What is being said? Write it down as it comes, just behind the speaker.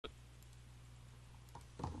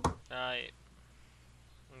Alright,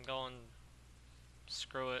 I'm going.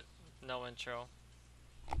 Screw it. No intro.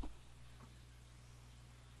 Defend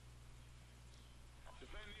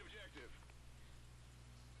the objective.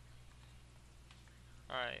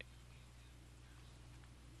 Alright.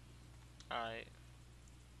 Alright.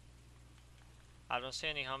 I don't see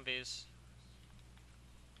any Humvees.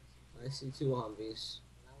 I see two Humvees.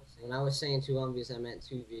 When I was saying two Humvees, I meant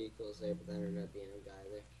two vehicles there, but there ended up being a guy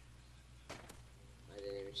there. I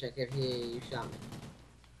didn't even check if you shot me.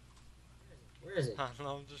 Where is it? I don't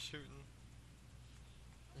know, I'm just shooting.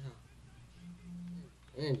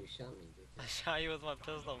 Oh. And you shot me, dude. I shot you with my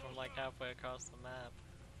pistol from like halfway across the map.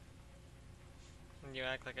 And you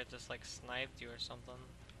act like I just like sniped you or something.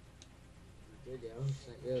 You did,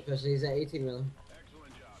 yo. Especially he's at 18 mil.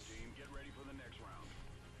 Excellent job, team. Get ready for the next round.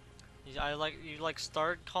 You like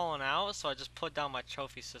start calling out, so I just put down my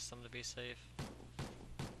trophy system to be safe.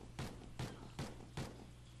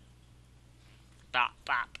 Bop,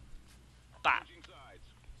 bop, bop. Switching sides.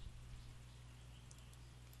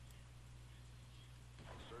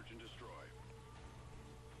 Search and destroy.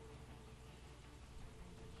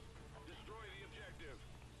 Destroy the objective.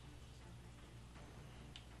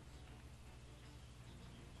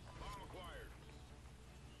 Bomb acquired.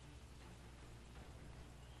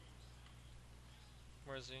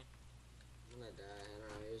 Where is he? I'm gonna die.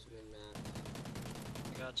 I don't know. He's mid-map.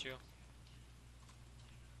 I got you.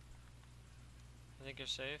 I think you're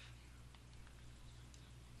safe.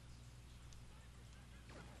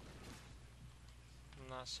 I'm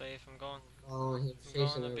not safe. I'm going. Oh, he's I'm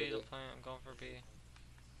chasing going to B to everybody. plant. I'm going for B.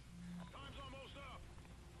 Time's almost up.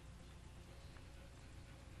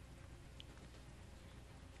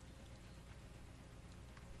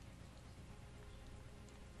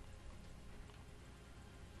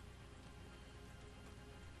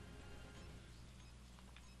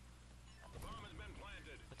 The bomb has been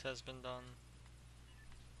planted. It has been done.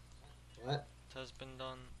 What? It has been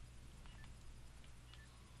done.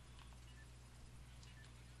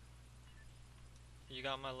 You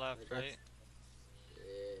got my left, right?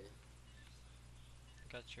 Yeah.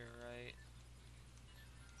 Got your right.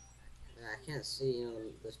 Yeah, I can't see,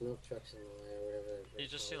 there's milk trucks in the way or whatever. You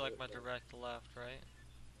just see like my direct left, right?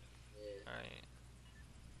 Yeah. Alright.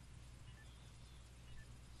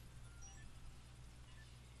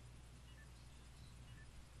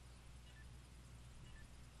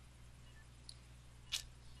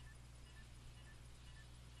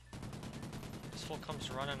 This fool comes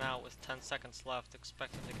running out with 10 seconds left,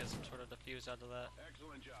 expecting to get some sort of defuse out of that.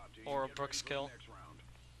 Excellent job, team. Or a Get Brooks ready for the kill. next round.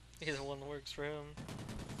 Either one works for him.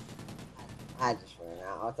 I just ran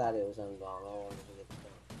out. I thought it was unbound. I wanted to get the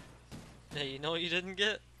kill. Hey, you know what you didn't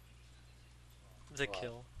get? The What?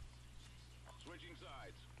 kill. Switching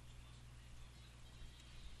sides.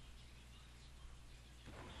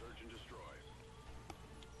 Search and destroy.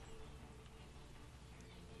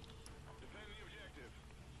 Defend the objective.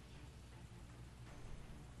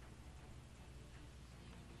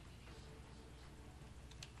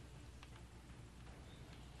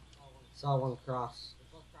 Saw one cross.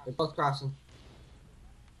 They're both crossing.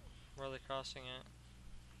 Where are they crossing it?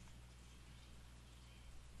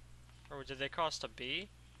 Or did they cross to B?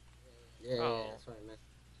 Yeah, Oh. yeah, that's what I meant.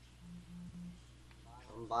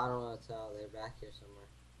 On bottom of the hotel, they're back here somewhere.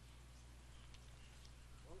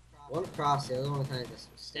 One cross, the other one kind of just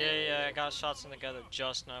standing. Yeah, I got shots in together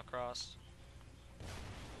just now crossed.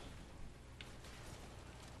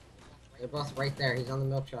 They're both right there. He's on the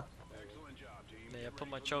milk truck. Excellent job, team. Yeah, I Get put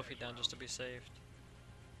ready my for the trophy next down round. just to be safe.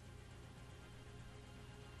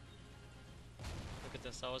 Look at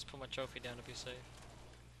this, I always put my trophy down to be safe.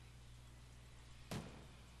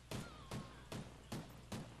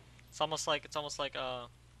 It's almost like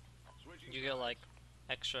Switching you get sides. like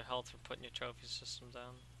extra health for putting your trophy system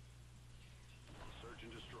down. Search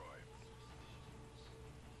and destroy.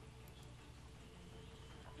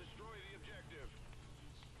 Destroy the objective.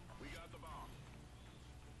 We got the bomb.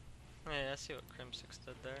 Yeah, I see what Crim6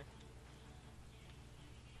 did there.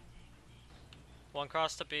 One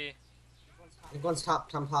cross to B. I think one's top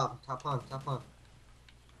on.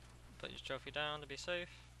 Put your trophy down to be safe.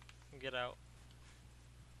 And get out.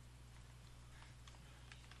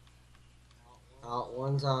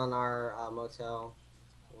 One's on our motel.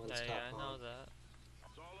 One's Yeah, top I on. know that.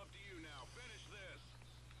 It's all up to you now. Finish this.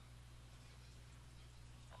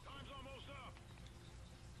 Time's almost up.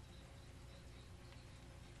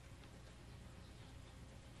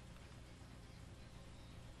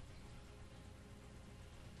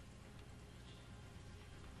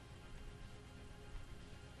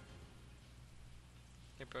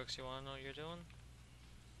 Hey Brooks, you wanna know what you're doing?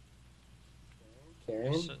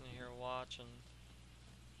 Karen? You're sitting here watching.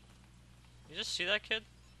 You just see that kid?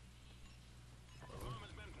 The bomb has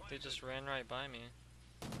been They planted. just ran right by me.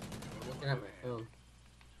 I'm looking at my phone.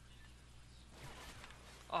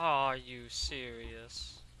 Are you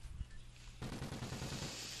serious?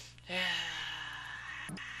 Yeah.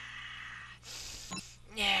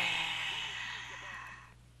 Yeah.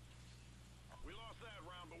 We lost that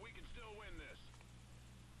round, but we can still win this.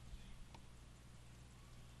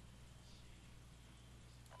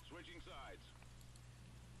 Switching sides.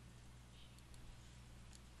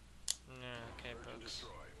 Yeah, okay, Search and Brooks.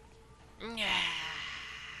 destroy. Yeah.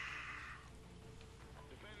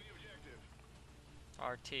 Defend the objective.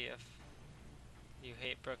 RT if you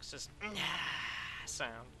hate Brooks's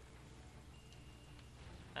sound.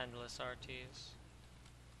 Endless RTs.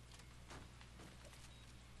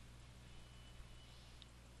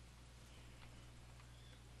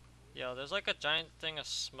 Yo, there's like a giant thing of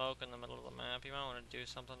smoke in the middle of the map. You might want to do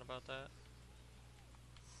something about that.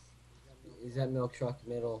 Is that milk truck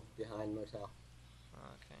middle behind motel?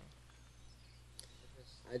 Okay.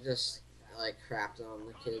 I just like crapped on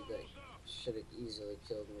the kid that should have easily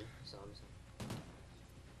killed me. So I'm just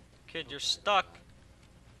Kid, you're stuck.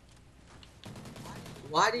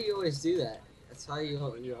 why do you always do that? That's how you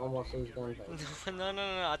almost lose gunfights.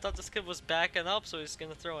 No. I thought this kid was backing up, so he's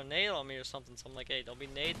gonna throw a nade on me or something. So I'm like, hey, don't be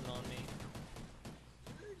nading on me.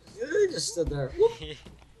 You just stood there. Whoop.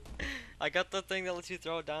 I got the thing that lets you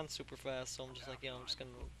throw it down super fast, so I'm just like, yeah, I'm just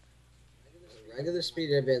gonna. Regular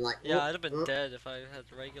speed would have been like. Yeah, I'd have been dead if I had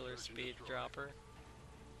regular speed dropper.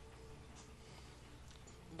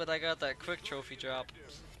 But I got that quick trophy drop.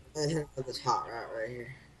 I have this hot route right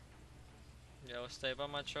here. Yo, stay by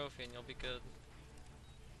my trophy and you'll be good.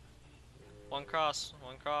 One cross,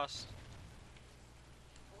 one cross.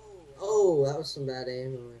 Oh, that was some bad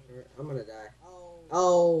aim on my part. I'm gonna die.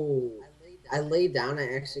 Oh, I laid down.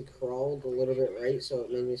 I actually crawled a little bit right, so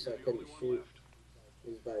it made me so I couldn't shoot.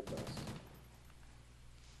 He's by bus.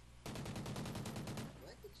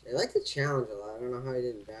 They like the challenge a lot. I don't know how he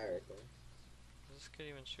didn't die right there. Where's this kid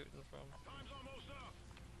even shooting from? Time's almost up.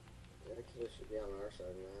 That kid should be on our side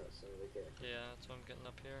of that, so we can. Yeah, that's what I'm getting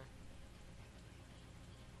up here.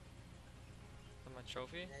 Got my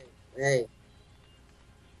trophy? Hey,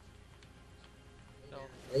 No.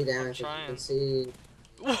 lay down I'm so you trying. can see.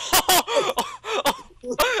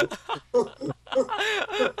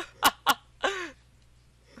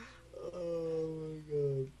 Oh my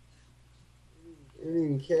god. I don't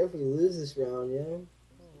even care if we lose this round, yo.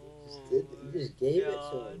 You just gave it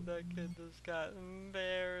to him. That kid just got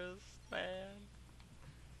embarrassed, man.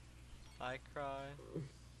 I cry.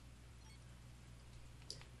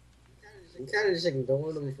 You kind of just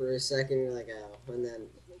ignored him for a second, you're like, oh, and then,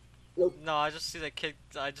 nope. No, I just see that kid.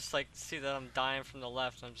 I just like see that I'm dying from the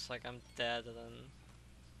left. And I'm just like I'm dead, and then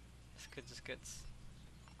this kid just gets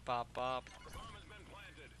bop bop. The bomb has been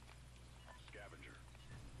planted. Scavenger.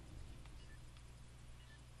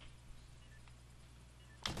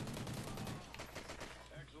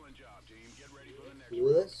 Excellent job, team. Get ready for the next round.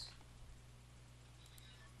 Lewis?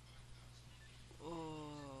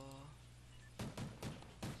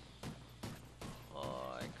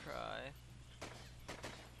 Oh, I cry.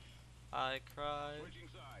 I cry. Switching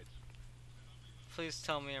sides. Please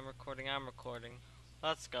tell me I'm recording. I'm recording.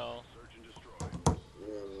 Let's go. Search and destroy.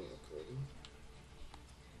 No, I'm not recording.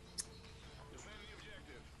 Defend the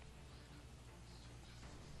objective.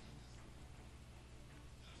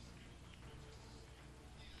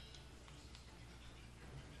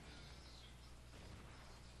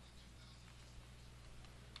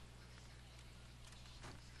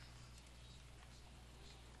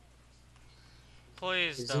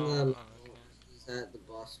 Please He's don't. in the, Oh, okay. he's at the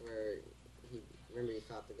bus where remember he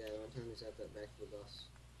fought the guy one time, he's at that back of the bus.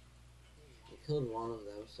 He killed one of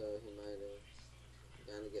them, so he might have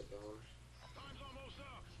gone to get bombed. Time's almost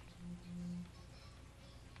up.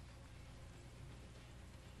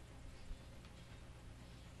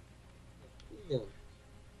 What are you doing?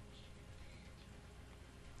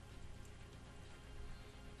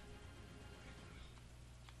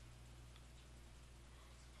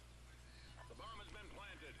 The bomb has been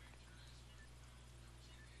planted.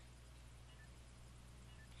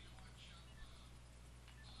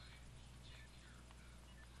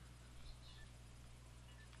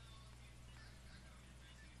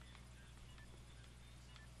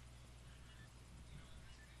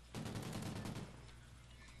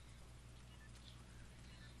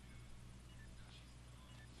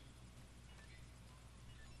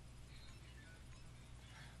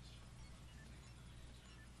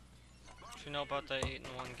 What you know about the 8-1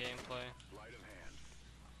 gameplay? Sleight of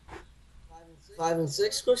hand. 5 and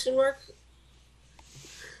 6 question mark?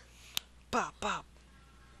 Bop bop.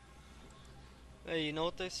 Hey, you know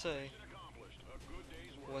what they say? Accomplished. A good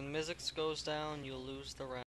day's work. When MiZiiCz goes down, you lose the round.